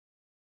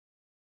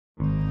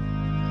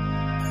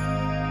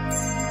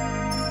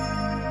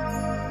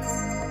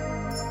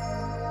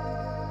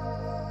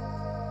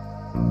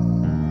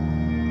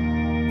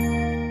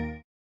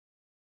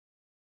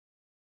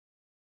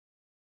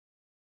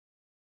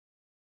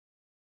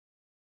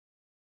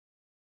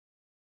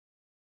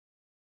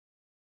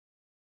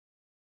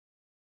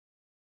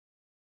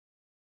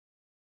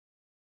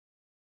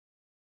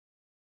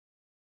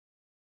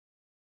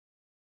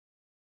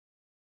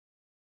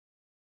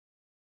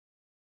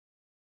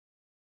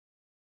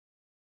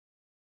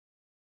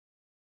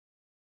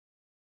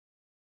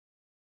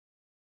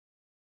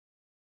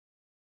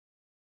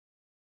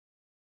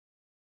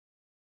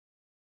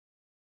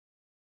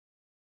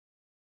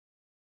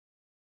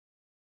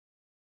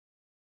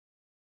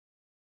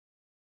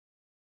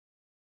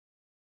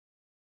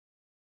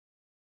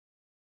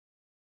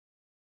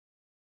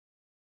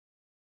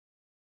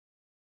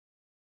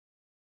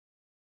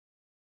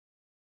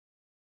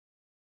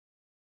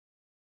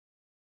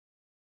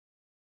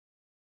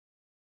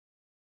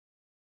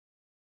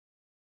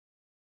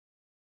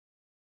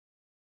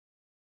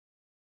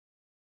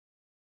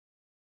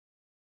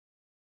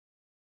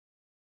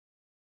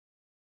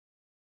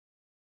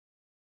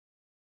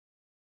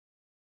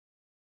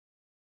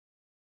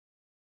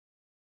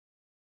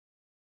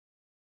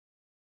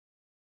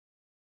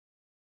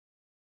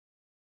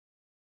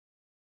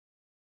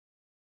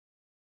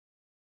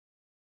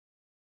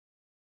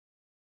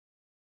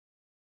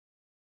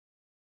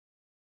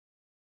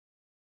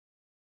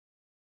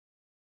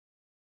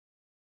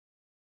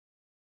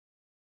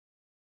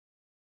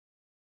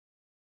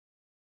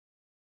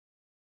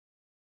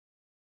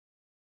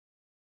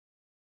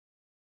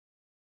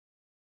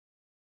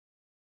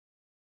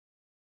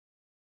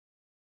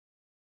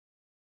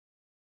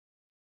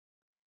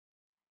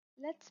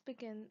Let's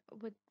begin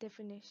with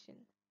definition.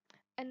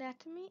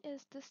 Anatomy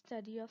is the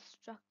study of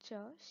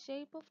structure,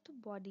 shape of the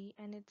body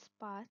and its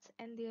parts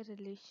and their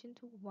relation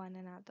to one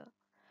another,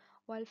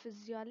 while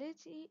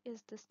physiology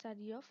is the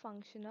study of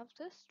function of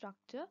the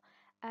structure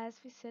as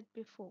we said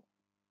before.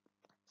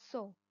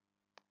 So,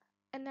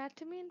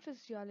 anatomy and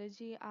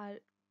physiology are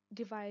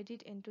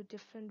divided into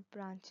different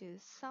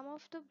branches. Some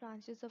of the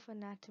branches of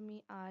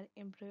anatomy are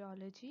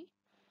embryology,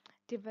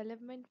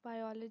 development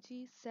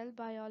biology, cell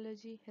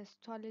biology,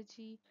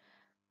 histology,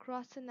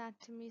 cross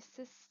anatomy,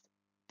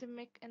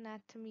 systemic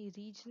anatomy,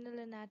 regional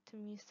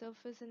anatomy,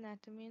 surface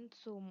anatomy, and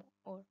so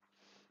more.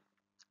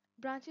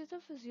 Branches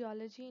of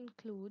physiology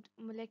include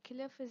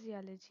molecular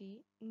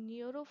physiology,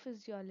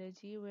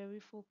 neurophysiology, where we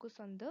focus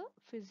on the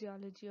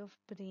physiology of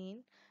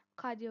brain,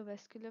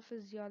 cardiovascular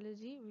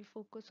physiology, we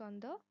focus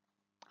on the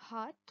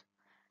heart,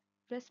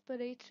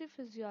 respiratory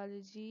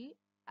physiology,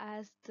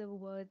 as the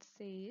word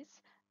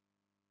says,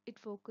 it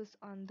focuses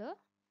on the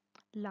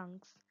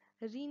lungs.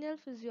 Renal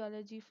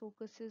physiology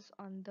focuses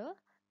on the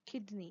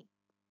kidney.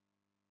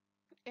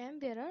 And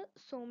there are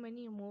so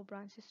many more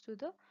branches to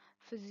the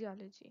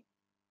physiology.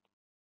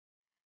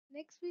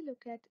 Next, we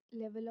look at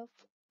level of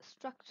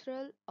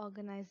structural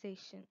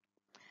organization.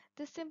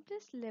 The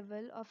simplest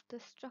level of the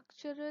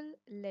structural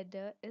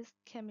ladder is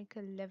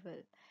chemical level.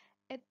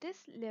 At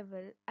this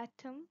level,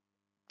 atom,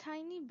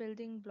 tiny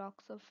building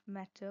blocks of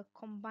matter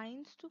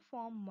combines to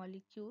form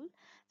molecule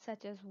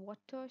such as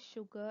water,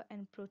 sugar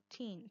and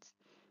proteins.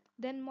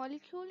 Then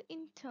molecule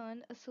in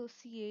turn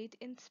associate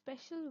in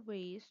special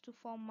ways to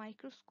form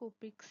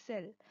microscopic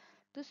cell,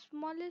 the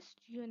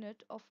smallest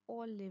unit of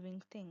all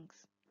living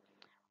things.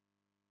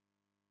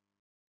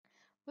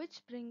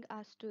 Which bring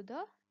us to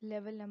the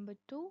level number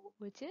 2,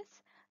 which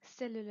is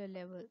cellular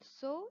level.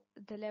 So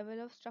the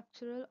level of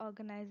structural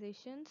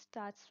organization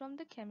starts from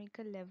the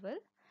chemical level.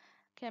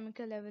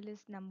 Chemical level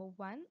is number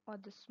 1 or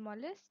the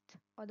smallest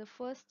or the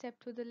first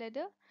step to the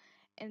ladder,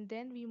 and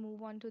then we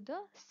move on to the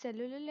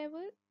cellular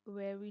level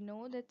where we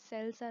know that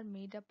cells are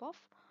made up of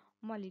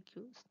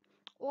molecules.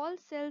 All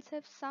cells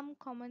have some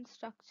common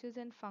structures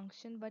and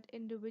function, but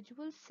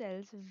individual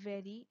cells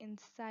vary in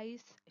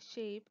size,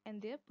 shape,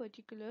 and their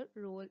particular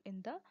role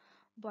in the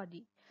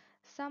body.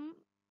 Some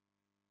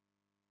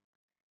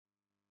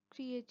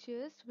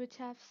creatures which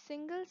have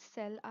single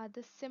cell are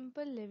the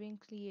simple living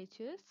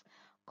creatures.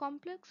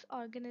 Complex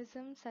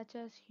organisms such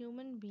as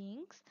human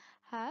beings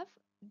have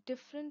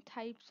different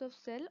types of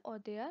cell or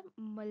they are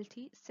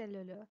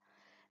multicellular.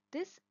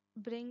 This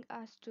brings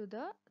us to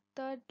the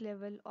third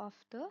level of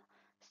the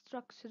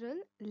structural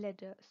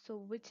ladder, so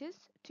which is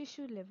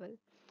tissue level.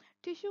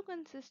 Tissue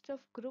consists of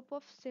group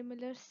of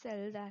similar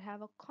cells that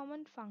have a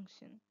common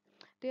function.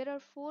 There are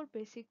four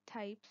basic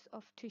types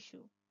of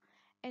tissue,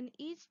 and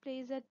each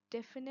plays a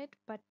definite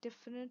but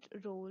different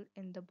role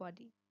in the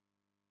body.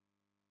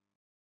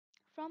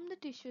 From the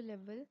tissue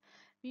level,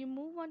 we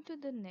move on to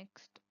the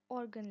next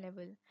organ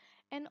level.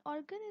 An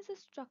organ is a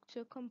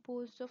structure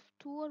composed of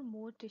two or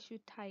more tissue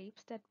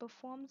types that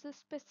performs a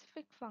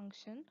specific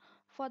function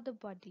for the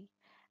body.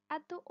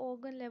 At the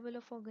organ level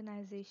of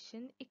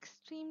organization,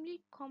 extremely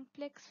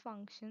complex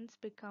functions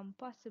become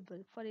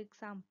possible. For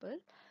example,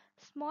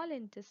 small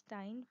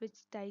intestine,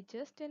 which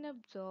digests and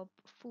absorbs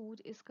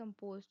food, is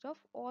composed of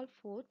all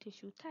four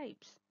tissue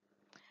types.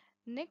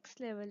 Next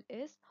level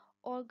is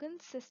organ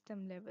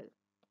system level.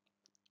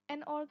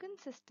 An organ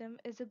system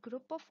is a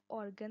group of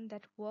organs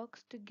that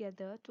works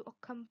together to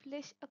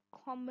accomplish a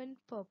common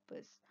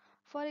purpose.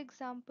 For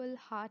example,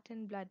 heart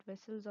and blood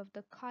vessels of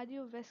the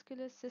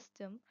cardiovascular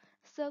system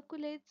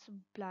circulates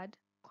blood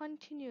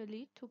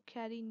continually to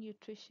carry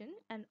nutrition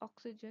and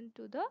oxygen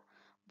to the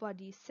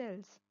body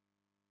cells.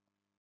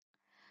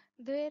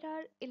 There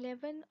are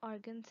 11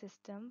 organ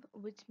systems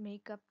which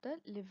make up the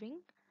living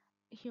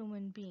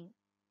human being.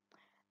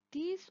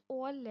 These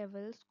all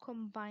levels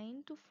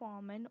combine to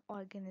form an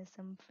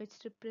organism which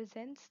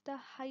represents the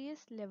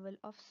highest level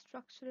of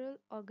structural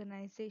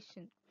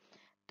organization,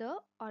 the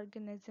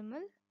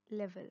organismal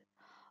level.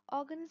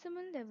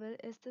 Organismal level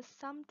is the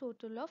sum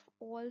total of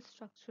all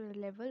structural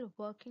level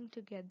working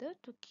together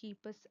to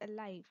keep us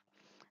alive.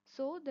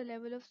 So the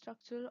level of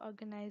structural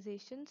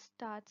organization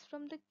starts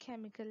from the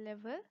chemical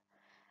level,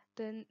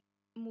 then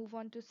move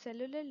on to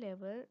cellular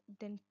level,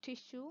 then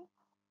tissue,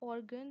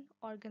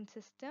 organ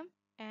system,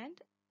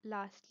 and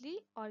lastly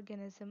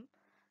organism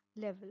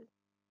level.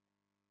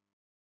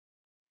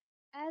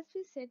 As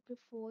we said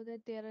before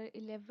that there are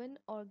 11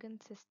 organ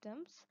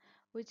systems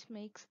which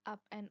makes up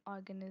an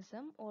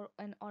organism, or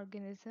an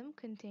organism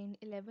contain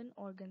 11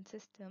 organ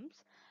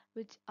systems,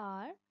 which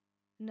are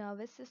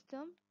nervous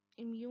system,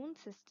 immune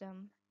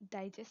system,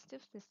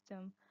 digestive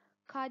system,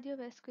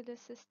 cardiovascular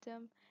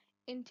system,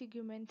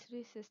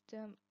 integumentary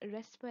system,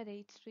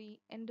 respiratory,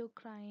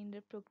 endocrine,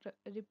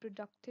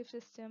 reproductive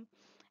system,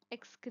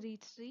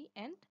 excretory,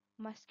 and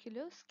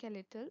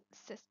musculoskeletal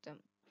system.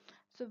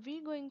 So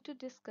we're going to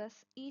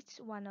discuss each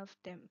one of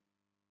them,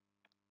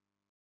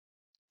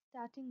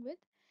 starting with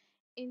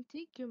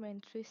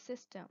integumentary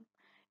system.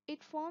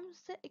 It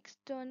forms the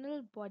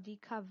external body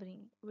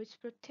covering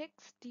which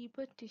protects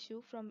deeper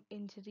tissue from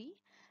injury,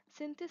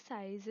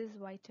 synthesizes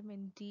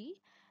vitamin D,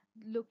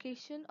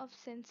 location of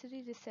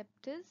sensory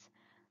receptors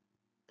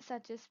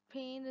such as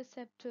pain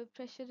receptor,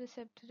 pressure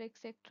receptor,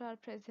 etc. are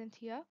present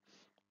here,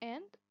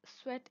 and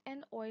sweat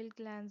and oil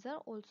glands are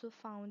also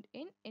found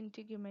in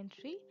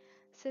integumentary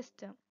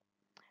system.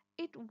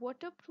 It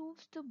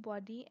waterproofs the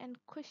body and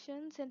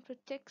cushions and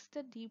protects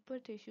the deeper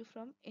tissue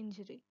from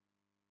injury.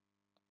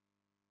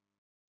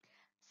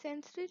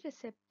 Sensory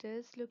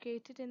receptors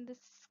located in the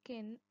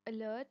skin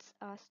alerts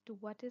us to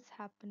what is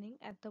happening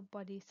at the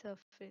body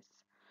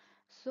surface.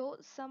 So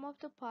some of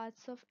the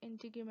parts of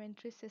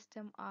integumentary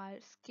system are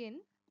skin,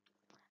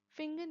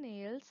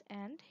 fingernails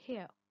and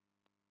hair.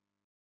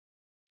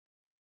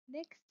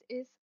 Next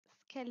is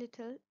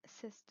skeletal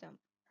system.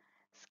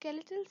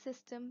 Skeletal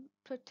system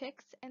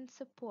protects and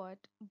support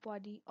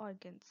body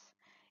organs.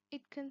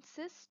 It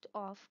consists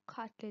of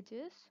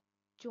cartilages,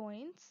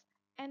 joints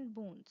and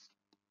bones.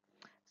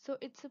 So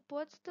it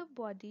supports the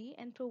body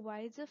and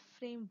provides a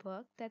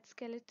framework that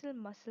skeletal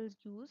muscles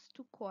use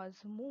to cause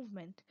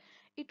movement.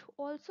 It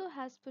also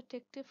has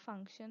protective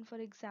function. For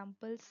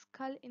example,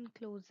 skull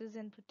encloses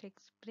and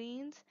protects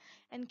brains,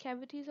 and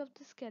cavities of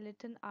the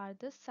skeleton are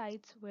the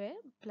sites where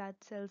blood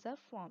cells are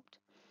formed.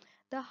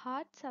 The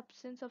hard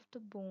substance of the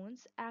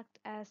bones act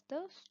as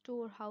the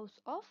storehouse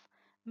of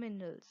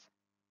minerals.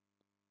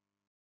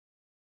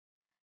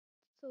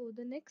 So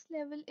the next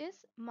level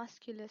is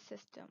muscular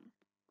system.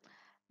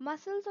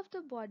 Muscles of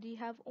the body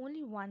have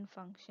only one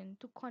function,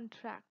 to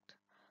contract.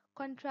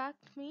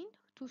 Contract means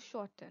to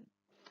shorten.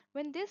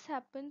 When this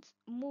happens,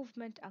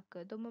 movement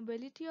occurs. The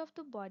mobility of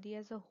the body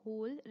as a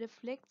whole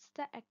reflects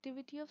the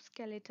activity of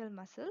skeletal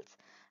muscles,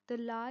 the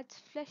large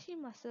fleshy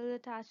muscles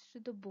attached to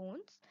the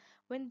bones.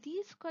 When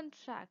these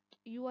contract,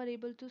 you are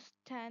able to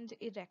stand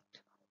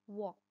erect,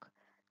 walk,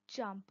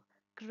 jump,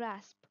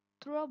 grasp,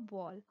 throw a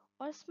ball,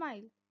 or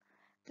smile.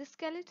 The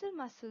skeletal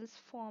muscles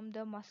form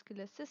the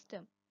muscular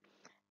system.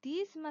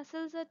 These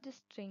muscles are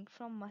distinct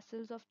from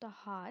muscles of the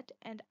heart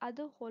and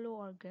other hollow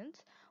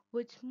organs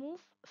which move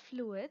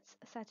fluids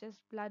such as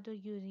blood or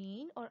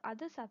urine or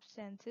other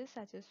substances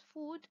such as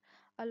food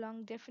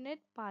along definite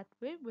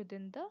pathway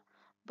within the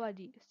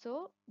body.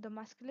 So the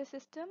muscular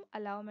system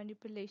allow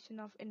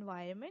manipulation of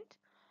environment,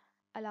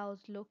 allows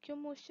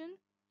locomotion,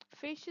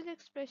 facial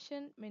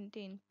expression,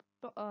 maintain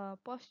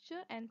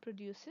posture and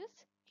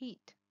produces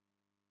heat.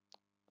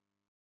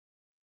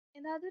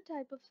 Another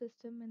type of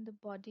system in the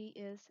body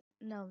is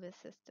nervous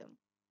system,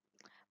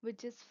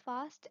 which is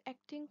fast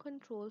acting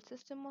control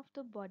system of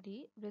the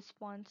body,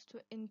 responds to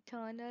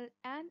internal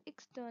and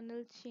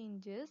external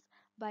changes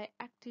by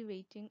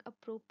activating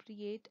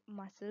appropriate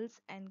muscles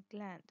and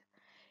gland.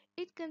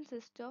 It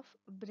consists of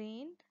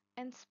brain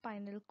and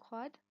spinal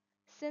cord,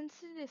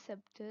 sensory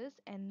receptors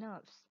and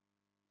nerves.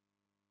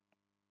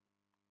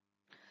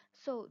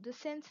 So the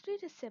sensory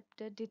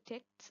receptor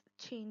detects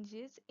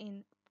changes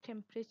in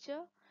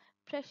temperature,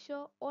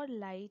 pressure or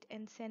light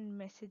and send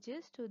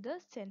messages to the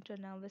central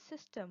nervous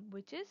system,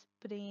 which is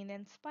brain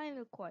and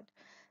spinal cord,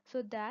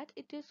 so that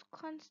it is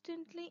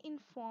constantly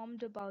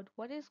informed about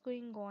what is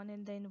going on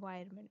in the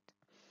environment.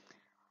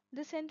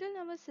 The central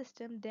nervous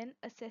system then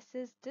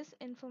assesses this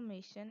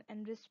information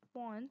and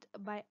responds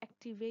by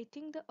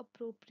activating the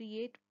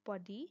appropriate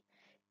body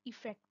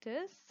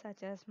effectors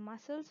such as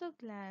muscles or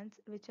glands,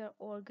 which are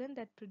organ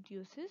that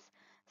produces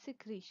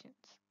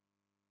secretions.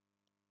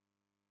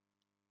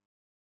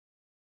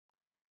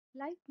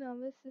 Like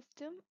nervous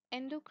system,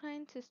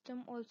 endocrine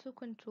system also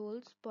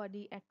controls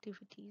body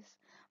activities,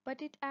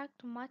 but it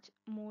acts much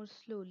more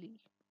slowly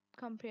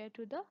compared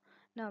to the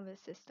nervous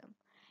system.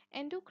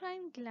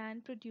 Endocrine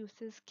gland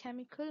produces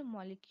chemical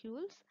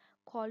molecules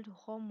called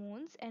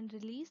hormones and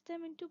release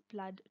them into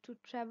blood to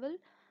travel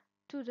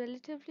to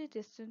relatively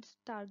distant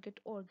target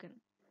organ.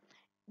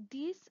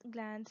 These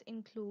glands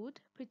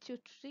include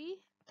pituitary,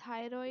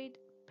 thyroid,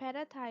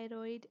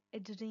 parathyroid,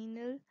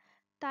 adrenal,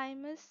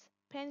 thymus,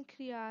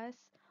 pancreas,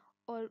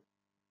 or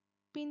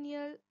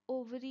pineal,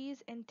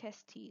 ovaries, and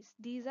testes.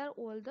 These are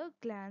all the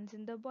glands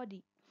in the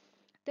body.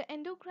 The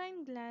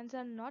endocrine glands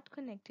are not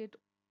connected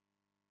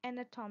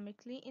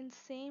anatomically in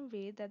same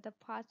way that the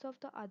parts of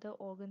the other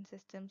organ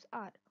systems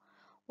are.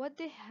 What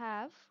they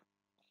have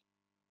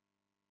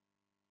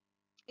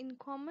in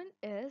common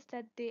is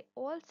that they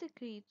all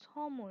secrete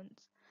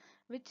hormones,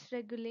 which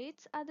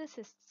regulates other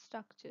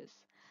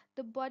structures.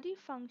 The body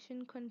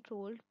function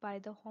controlled by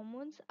the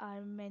hormones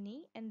are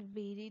many and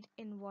varied,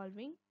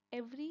 involving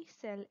every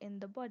cell in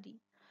the body.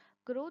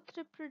 Growth,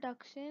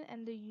 reproduction,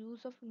 and the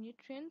use of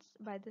nutrients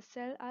by the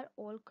cell are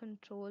all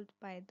controlled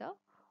by the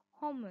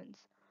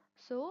hormones.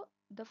 So,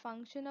 the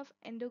function of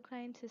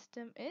endocrine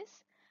system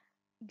is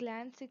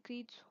gland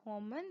secretes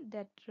hormone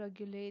that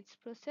regulates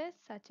process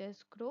such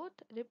as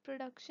growth,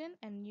 reproduction,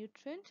 and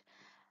nutrient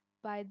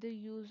by the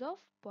use of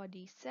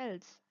body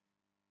cells.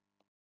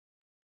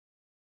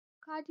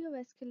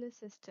 Cardiovascular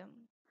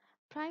system.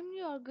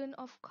 Primary organ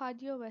of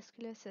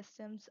cardiovascular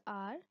systems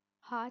are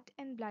heart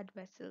and blood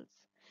vessels.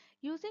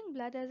 Using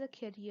blood as a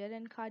carrier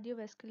and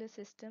cardiovascular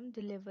system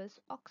delivers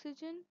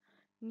oxygen,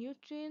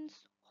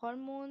 nutrients,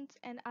 hormones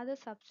and other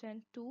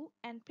substances to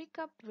and pick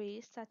up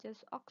waste such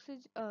as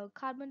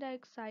carbon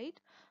dioxide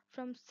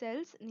from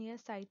cells near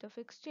site of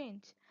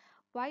exchange.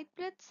 White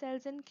blood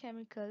cells and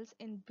chemicals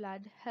in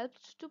blood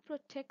helps to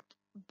protect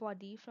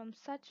body from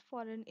such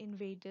foreign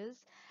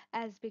invaders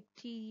as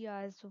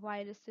bacteria,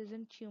 viruses,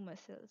 and tumor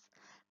cells.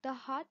 The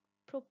heart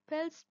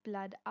propels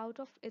blood out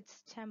of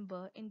its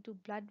chamber into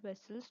blood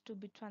vessels to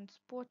be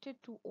transported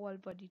to all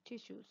body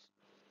tissues.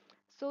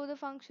 So, the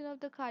function of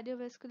the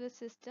cardiovascular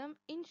system,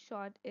 in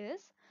short,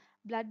 is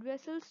blood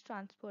vessels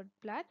transport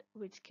blood,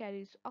 which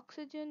carries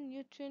oxygen,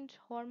 nutrient,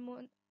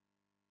 hormone,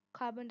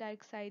 carbon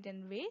dioxide,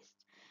 and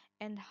waste,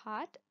 and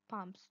heart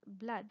pumps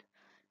blood.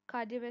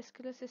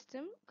 Cardiovascular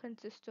system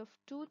consists of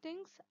two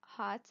things,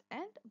 hearts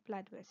and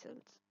blood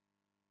vessels.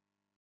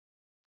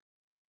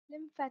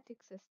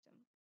 Lymphatic system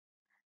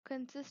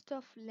consists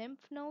of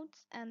lymph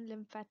nodes and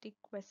lymphatic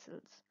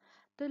vessels.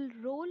 The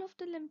role of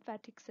the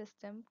lymphatic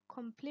system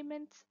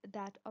complements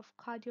that of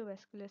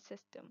cardiovascular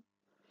system.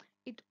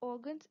 Its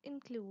organs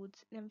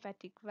includes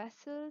lymphatic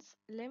vessels,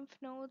 lymph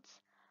nodes,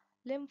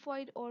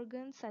 lymphoid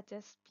organs such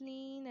as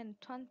spleen and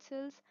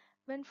tonsils.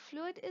 When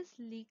fluid is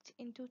leaked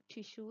into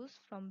tissues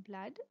from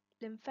blood,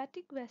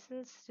 lymphatic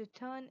vessels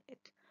return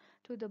it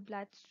to the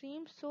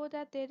bloodstream so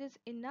that there is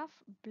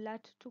enough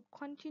blood to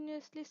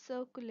continuously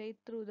circulate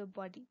through the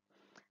body.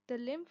 The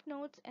lymph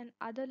nodes and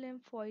other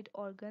lymphoid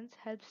organs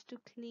helps to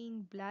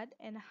clean blood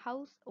and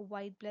house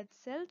white blood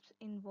cells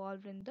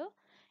involved in the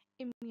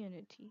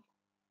immunity.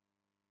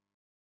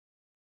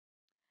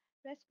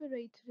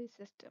 Respiratory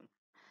system.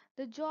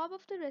 The job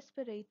of the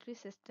respiratory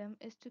system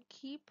is to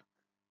keep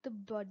the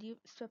body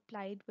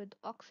supplied with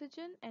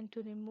oxygen and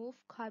to remove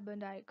carbon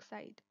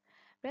dioxide.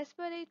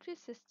 Respiratory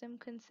system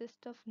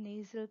consists of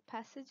nasal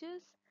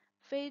passages,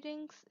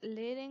 pharynx,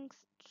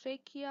 larynx,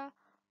 trachea,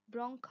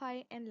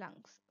 bronchi and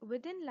lungs.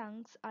 Within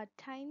lungs are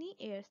tiny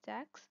air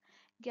sacs.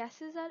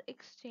 Gases are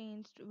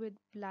exchanged with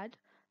blood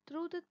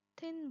through the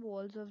thin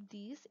walls of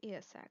these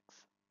air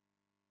sacs.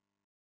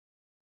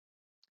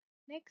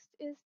 Next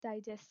is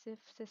digestive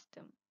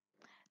system.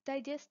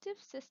 Digestive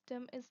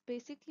system is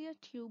basically a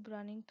tube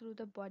running through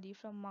the body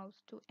from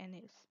mouth to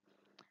anus.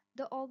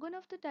 The organ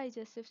of the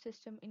digestive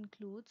system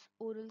includes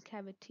oral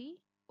cavity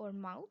or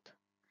mouth,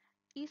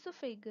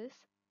 esophagus,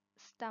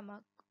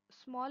 stomach,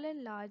 small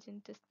and large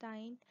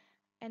intestine,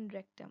 and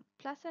rectum,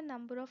 plus a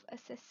number of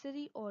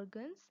accessory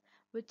organs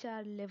which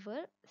are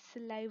liver,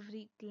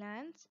 salivary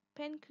glands,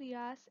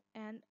 pancreas,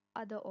 and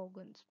other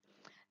organs.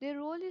 Their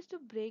role is to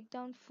break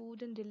down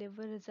food and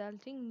deliver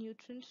resulting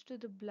nutrients to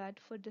the blood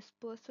for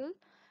dispersal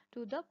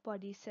to the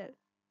body cell.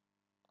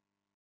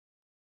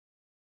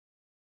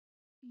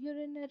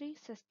 Urinary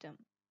system.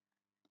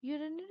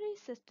 Urinary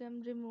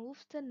system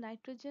removes the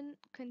nitrogen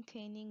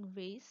containing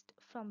waste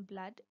from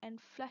blood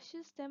and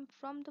flushes them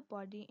from the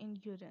body in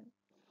urine.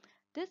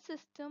 This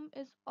system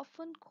is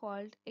often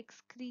called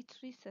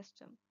excretory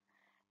system,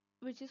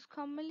 which is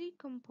commonly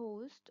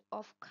composed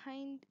of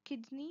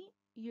kidney,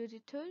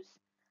 ureters,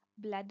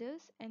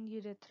 bladders, and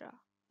urethra.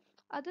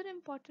 Other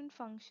important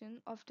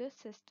function of this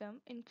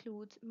system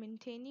includes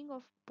maintaining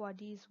of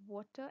body's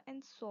water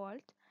and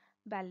salt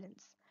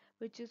balance,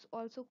 which is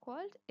also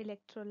called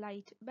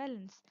electrolyte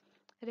balance,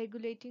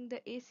 regulating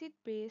the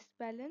acid-base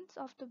balance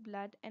of the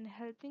blood and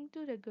helping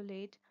to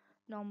regulate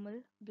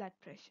normal blood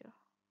pressure.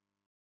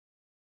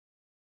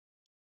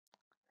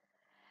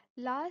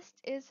 Last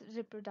is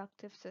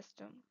reproductive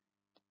system.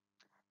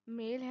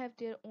 Male have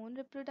their own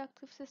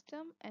reproductive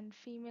system and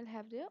female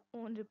have their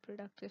own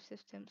reproductive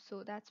system.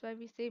 So that's why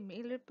we say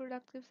male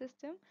reproductive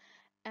system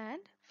and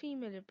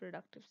female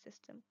reproductive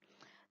system.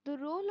 The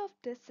role of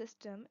this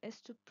system is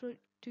to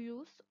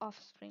produce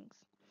offsprings.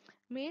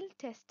 Male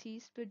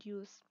testes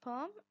produce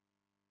sperm.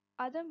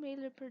 Other male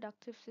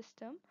reproductive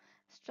system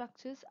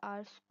structures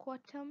are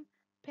scrotum,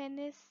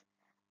 penis,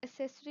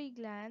 accessory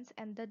glands,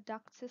 and the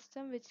duct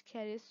system which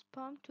carries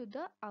sperm to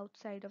the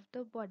outside of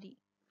the body.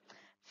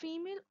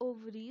 Female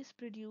ovaries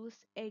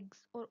produce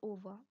eggs or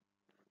ova.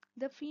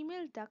 The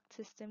female duct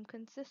system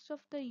consists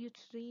of the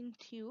uterine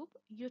tube,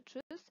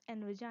 uterus,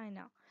 and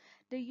vagina.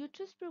 The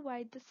uterus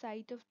provides the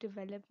site of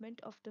development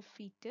of the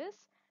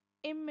fetus,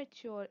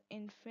 immature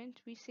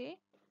infant, we say,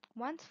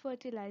 once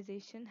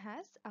fertilization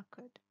has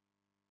occurred.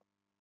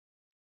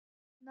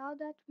 Now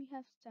that we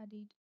have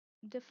studied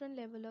different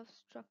level of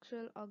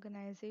structural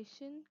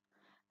organization,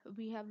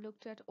 we have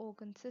looked at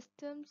organ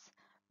systems,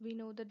 we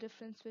know the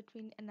difference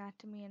between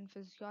anatomy and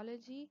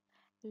physiology.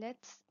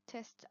 Let's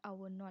test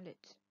our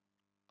knowledge.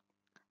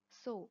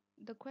 So,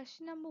 the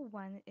question number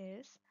one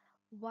is,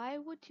 why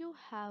would you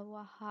have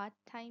a hard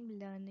time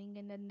learning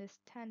and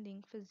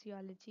understanding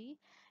physiology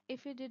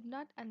if you did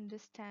not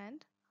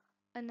understand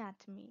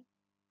anatomy?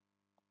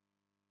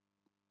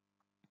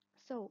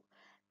 So,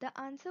 the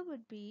answer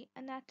would be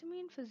anatomy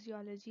and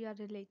physiology are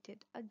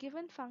related. A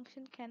given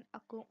function can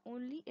occur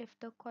only if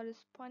the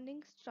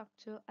corresponding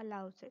structure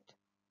allows it.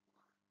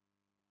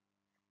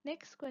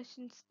 Next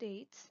question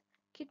states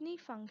kidney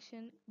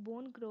function,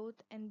 bone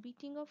growth, and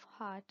beating of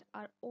heart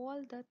are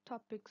all the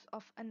topics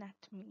of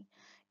anatomy.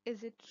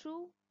 Is it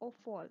true or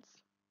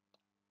false?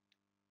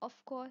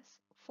 Of course,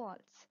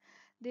 false.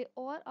 They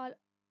all are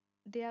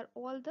they are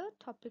all the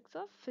topics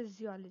of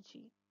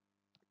physiology.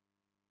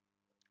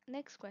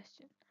 Next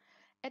question.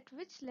 At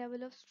which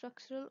level of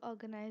structural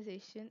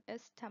organization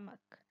is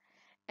stomach?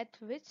 At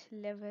which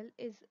level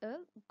is a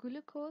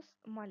glucose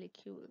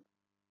molecule?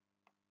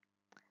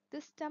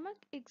 The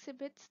stomach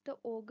exhibits the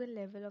organ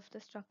level of the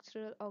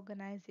structural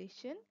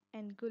organization,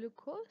 and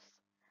glucose,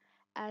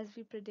 as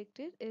we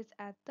predicted, is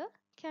at the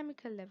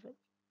chemical level.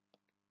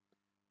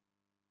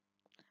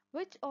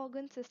 Which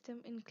organ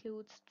system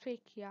includes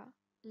trachea,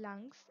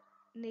 lungs,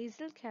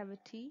 nasal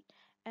cavity,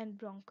 and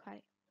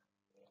bronchi?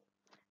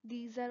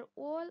 These are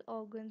all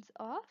organs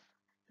of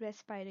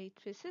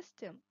respiratory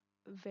system.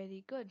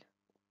 Very good.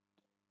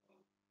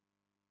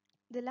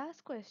 The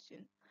last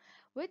question.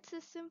 Which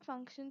system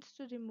functions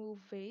to remove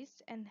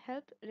waste and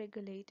help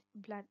regulate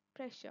blood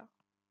pressure?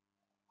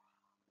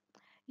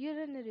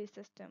 Urinary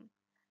system.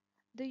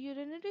 The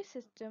urinary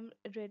system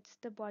rids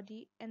the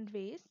body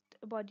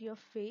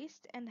of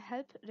waste and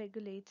help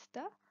regulates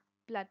the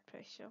blood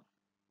pressure.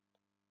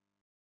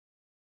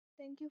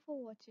 Thank you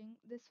for watching.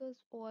 This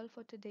was all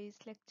for today's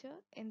lecture.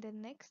 In the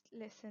next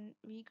lesson,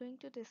 we're going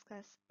to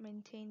discuss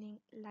maintaining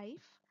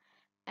life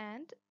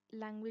and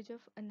language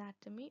of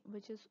anatomy,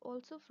 which is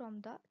also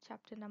from the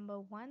chapter number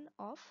 1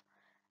 of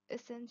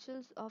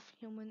Essentials of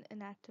Human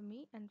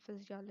Anatomy and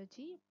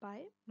Physiology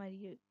by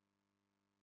Marie.